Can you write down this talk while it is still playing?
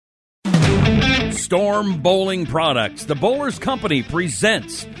Storm Bowling Products, the Bowlers Company,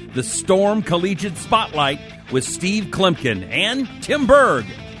 presents the Storm Collegiate Spotlight with Steve Klimkin and Tim Berg.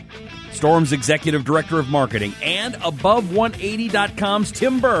 Storm's Executive Director of Marketing and Above180.com's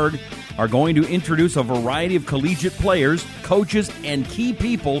Tim Berg are going to introduce a variety of collegiate players, coaches, and key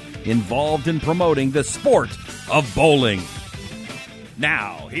people involved in promoting the sport of bowling.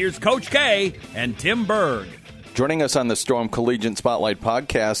 Now, here's Coach K and Tim Berg. Joining us on the Storm Collegiate Spotlight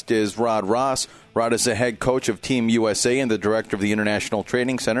podcast is Rod Ross. Rod is the head coach of Team USA and the director of the International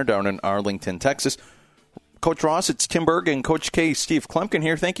Training Center down in Arlington, Texas. Coach Ross, it's Tim Berg and Coach K, Steve Klimkin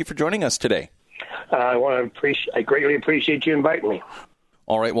here. Thank you for joining us today. I greatly appreciate you inviting me.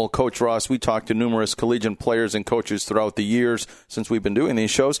 All right, well, Coach Ross, we talked to numerous collegiate players and coaches throughout the years since we've been doing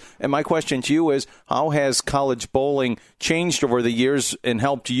these shows. And my question to you is, how has college bowling changed over the years and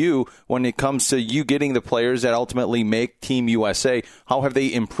helped you when it comes to you getting the players that ultimately make Team USA? How have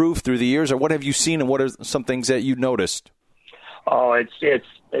they improved through the years, or what have you seen, and what are some things that you noticed? Oh,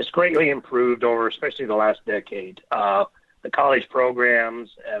 it's greatly improved over especially the last decade. The college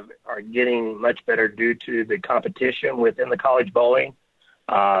programs are getting much better due to the competition within the college bowling.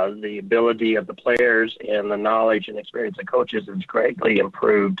 The ability of the players and the knowledge and experience of coaches has greatly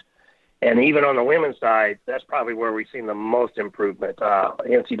improved. And even on the women's side, that's probably where we've seen the most improvement.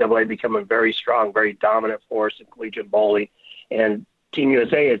 NCAA becoming very strong, very dominant force in collegiate bowling. And Team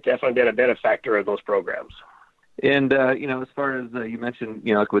USA has definitely been a benefactor of those programs. And, as far as you mentioned,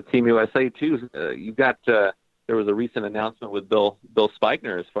 like with Team USA too, you've got there was a recent announcement with Bill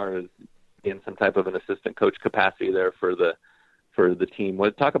Speichner as far as in some type of an assistant coach capacity there for the team.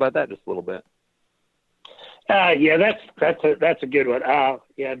 Well, talk about that just a little bit. That's a good one.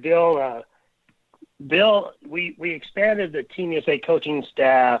 Bill, we expanded the Team USA coaching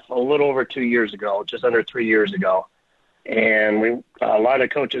staff a little over 2 years ago, just under 3 years ago. And a lot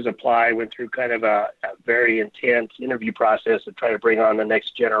of coaches applied, went through kind of a very intense interview process to try to bring on the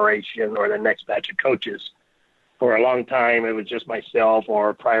next generation or the next batch of coaches. For a long time, it was just myself,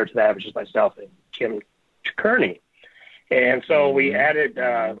 or prior to that, it was just myself and Kim Kearney. And so we added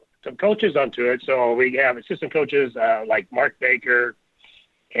some coaches onto it. So we have assistant coaches like Mark Baker,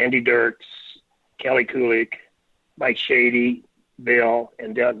 Andy Dirks, Kelly Kulik, Mike Shady, Bill,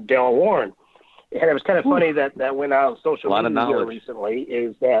 and Dale Warren. And it was kind of funny that went out on social media recently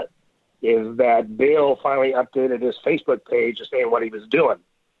is that Bill finally updated his Facebook page saying what he was doing.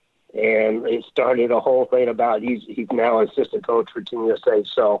 And it started a whole thing about he's now an assistant coach for Team USA.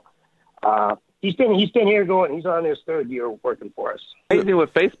 So he's been here going. He's on his third year working for us. Amazing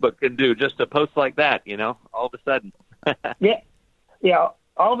what Facebook can do, just a post like that. All of a sudden. yeah,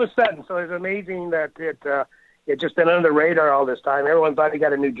 all of a sudden. So it's amazing that it just been under the radar all this time. Everyone thought he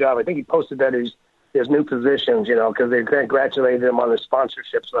got a new job. I think he posted that his new positions, because they congratulated him on the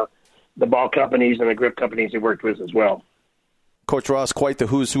sponsorships of the ball companies and the grip companies he worked with as well. Coach Ross, quite the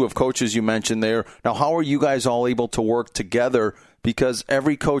who's who of coaches you mentioned there. Now, how are you guys all able to work together? Because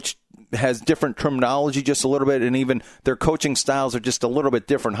every coach has different terminology just a little bit, and even their coaching styles are just a little bit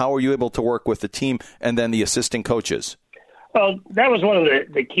different. How are you able to work with the team and then the assistant coaches? Well, that was one of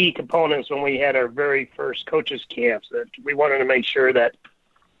the key components when we had our very first coaches camps, that we wanted to make sure that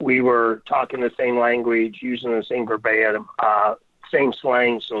we were talking the same language, using the same verbatim, same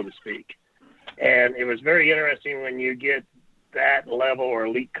slang, so to speak. And it was very interesting when you get that level or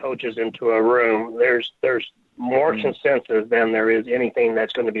elite coaches into a room, there's more consensus than there is anything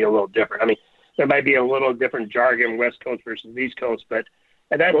that's going to be a little different. I mean, there might be a little different jargon, West Coast versus East Coast, but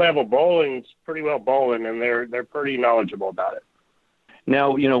at that level, bowling's pretty well bowling, and they're pretty knowledgeable about it.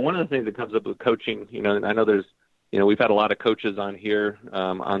 Now, one of the things that comes up with coaching, and I know there's, we've had a lot of coaches on here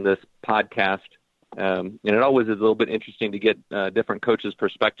on this podcast, and it always is a little bit interesting to get different coaches'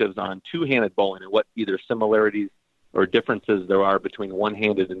 perspectives on two-handed bowling and what either similarities or differences there are between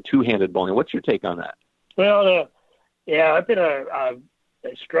one-handed and two-handed bowling. What's your take on that? Well, I've been a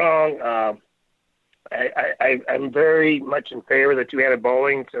strong I'm very much in favor of the two-handed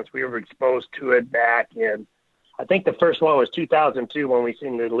bowling since we were exposed to it back in, I think the first one was 2002 when we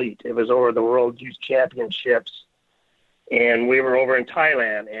seen the elite. It was over the World Youth Championships, and we were over in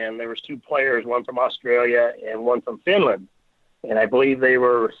Thailand, and there was two players, one from Australia and one from Finland. And I believe they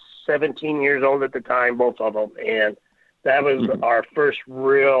were 17 years old at the time, both of them. And that was our first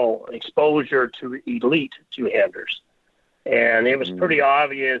real exposure to elite two-handers. And it was pretty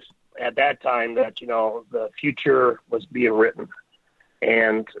obvious at that time that, the future was being written.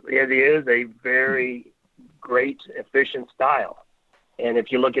 And it is a very great, efficient style. And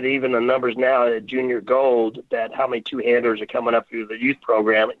if you look at even the numbers now at junior gold, that how many two-handers are coming up through the youth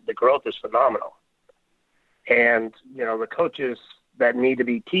program, the growth is phenomenal. And, the coaches that need to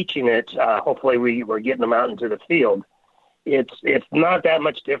be teaching it, hopefully we're getting them out into the field. It's not that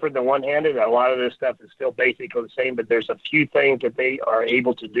much different than one-handed. A lot of this stuff is still basically the same, but there's a few things that they are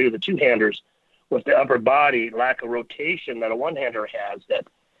able to do, the two-handers, with the upper body, lack of rotation that a one-hander has, that,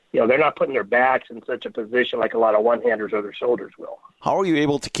 they're not putting their backs in such a position like a lot of one-handers or their shoulders will. How are you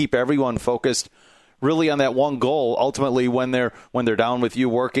able to keep everyone focused really on that one goal, ultimately when they're down with you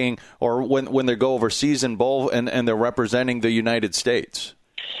working, or when they go overseas and bowl and they're representing the United States?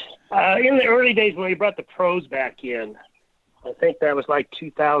 In the early days when we brought the pros back in, I think that was like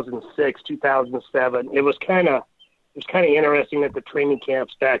 2006, 2007. It was kind of interesting at the training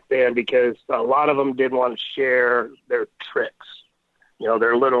camps back then, because a lot of them didn't want to share their tricks,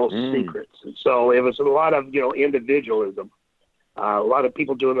 their little secrets. And so it was a lot of, individualism. A lot of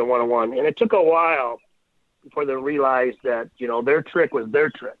people doing the one-on-one. And it took a while before they realized that, their trick was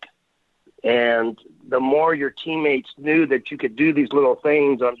their trick. And the more your teammates knew that you could do these little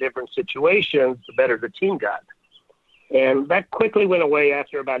things on different situations, the better the team got. And that quickly went away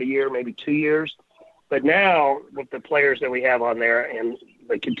after about a year, maybe 2 years. But now, with the players that we have on there and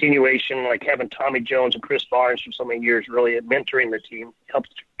the continuation, like having Tommy Jones and Chris Barnes for so many years, really mentoring the team helps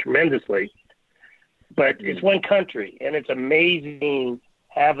tremendously. But it's one country, and it's amazing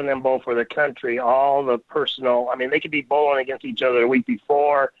having them bowl for the country, all the personal. I mean, they could be bowling against each other the week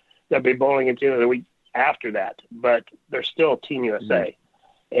before. They'll be bowling against each other the week after that. But they're still Team USA.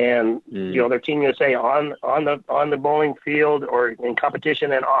 And, they're Team USA on the bowling field or in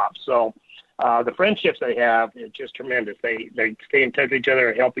competition and off. So the friendships they have is just tremendous. They stay in touch with each other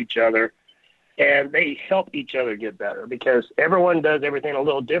and help each other. And they help each other get better, because everyone does everything a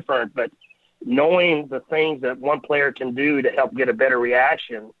little different. But knowing the things that one player can do to help get a better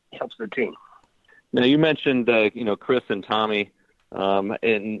reaction helps the team. Now, you mentioned, Chris and Tommy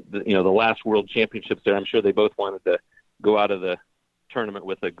in the last World Championships there. I'm sure they both wanted to go out of the tournament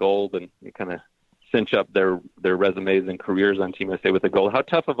with a gold and kind of cinch up their resumes and careers on Team USA with a gold. How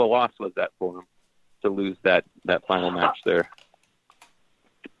tough of a loss was that for them to lose that final match there?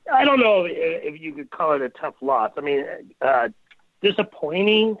 I don't know if you could call it a tough loss. I mean,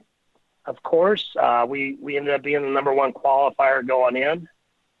 disappointing, of course. We ended up being the number one qualifier going in,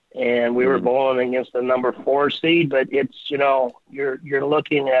 and we were bowling against the number 4 seed. But it's, you're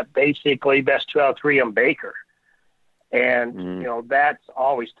looking at basically best 2 out of 3 on Baker. And, that's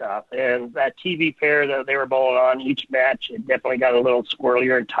always tough. And that TV pair that they were bowling on each match, it definitely got a little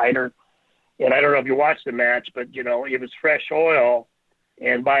squirrelier and tighter. And I don't know if you watched the match, but, it was fresh oil.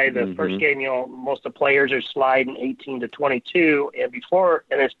 And by the first game, most of the players are sliding 18 to 22. And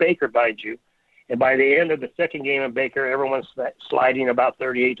it's Baker, mind you. And by the end of the second game of Baker, everyone's sliding about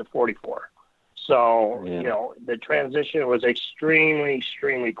 38 to 44. So, the transition was extremely,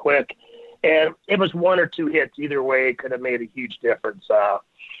 extremely quick. And it was 1 or 2 hits. Either way, it could have made a huge difference.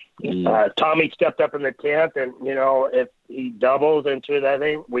 Tommy stepped up in the 10th, and, if he doubles into that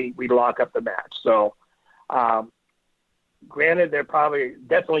thing, we lock up the match. So, granted, they're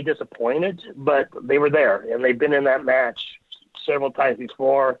definitely disappointed, but they were there, and they've been in that match several times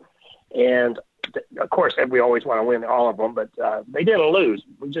before. And, of course, we always want to win all of them, but they didn't lose.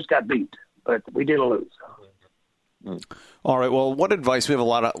 We just got beat, but we didn't lose. All right. Well, what advice? We have a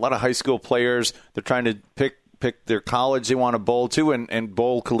lot of high school players. They're trying to pick their college they want to bowl to and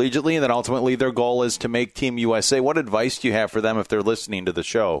bowl collegiately, and then ultimately their goal is to make Team USA. What advice do you have for them if they're listening to the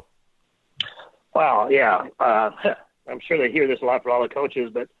show? Well, yeah. I'm sure they hear this a lot for all the coaches,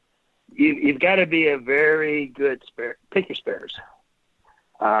 but you've got to be a very good pick your spares.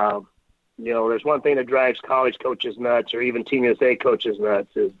 There's one thing that drives college coaches nuts, or even Team USA coaches nuts,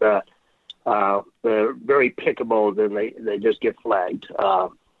 is they're very pickable, and they just get flagged.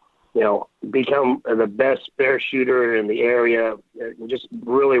 Become the best spare shooter in the area, and just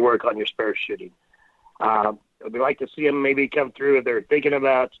really work on your spare shooting. We'd like to see them maybe come through if they're thinking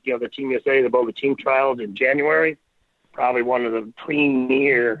about, the Team USA, the team trials in January. Probably one of the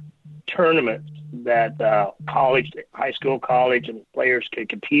premier tournaments that high school, college, and players can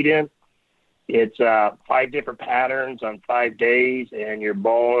compete in. It's 5 different patterns on 5 days, and you're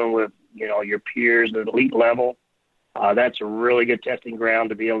bowling with, your peers at elite level. That's a really good testing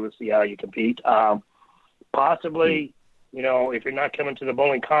ground to be able to see how you compete. Possibly, if you're not coming to the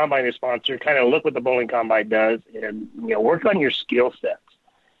Bowling Combine as sponsor, kind of look what the Bowling Combine does and, work on your skill sets.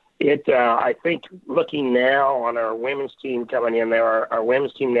 I think looking now on our women's team coming in there, our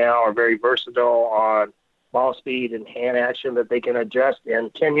women's team now are very versatile on ball speed and hand action that they can adjust.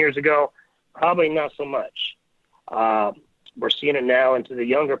 And 10 years ago, probably not so much. We're seeing it now into the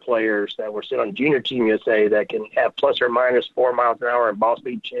younger players that we're seeing on Junior Team USA that can have plus or minus 4 miles an hour in ball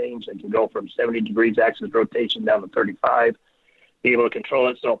speed change. They can go from 70 degrees axis rotation down to 35. be able to control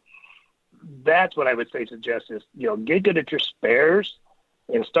it. So that's what I would suggest is, get good at your spares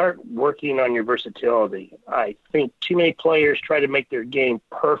and start working on your versatility. I think too many players try to make their game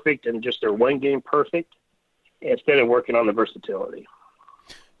perfect and just their one game perfect instead of working on the versatility.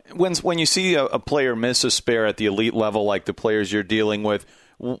 When you see a player miss a spare at the elite level, like the players you're dealing with,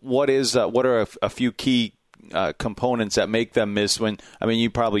 what are a few key components that make them miss?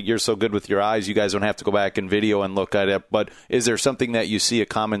 You're so good with your eyes, you guys don't have to go back in video and look at it. But is there something that you see, a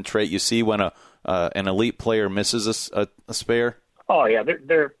common trait you see when an elite player misses a spare? Oh yeah,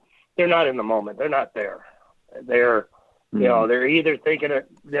 they're not in the moment. They're not there. They're they're either thinking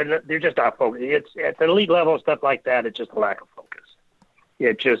they're just not focused. It's at the elite level and stuff like that. It's just a lack of focus.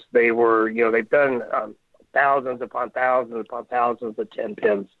 It's just they've done thousands upon thousands of 10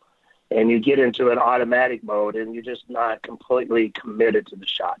 pins, and you get into an automatic mode, and you're just not completely committed to the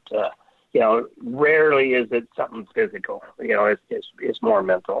shot. Rarely is it something physical. It's more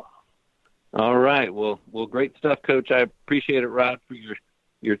mental. All right. Well, great stuff, Coach. I appreciate it, Rod, for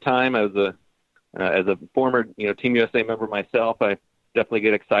your time as a former Team USA member myself. I definitely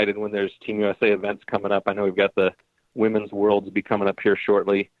get excited when there's Team USA events coming up. I know we've got the Women's Worlds be coming up here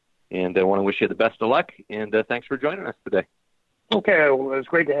shortly, and I want to wish you the best of luck. And thanks for joining us today. Okay, well, it was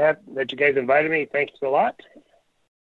great that you guys invited me. Thanks a lot,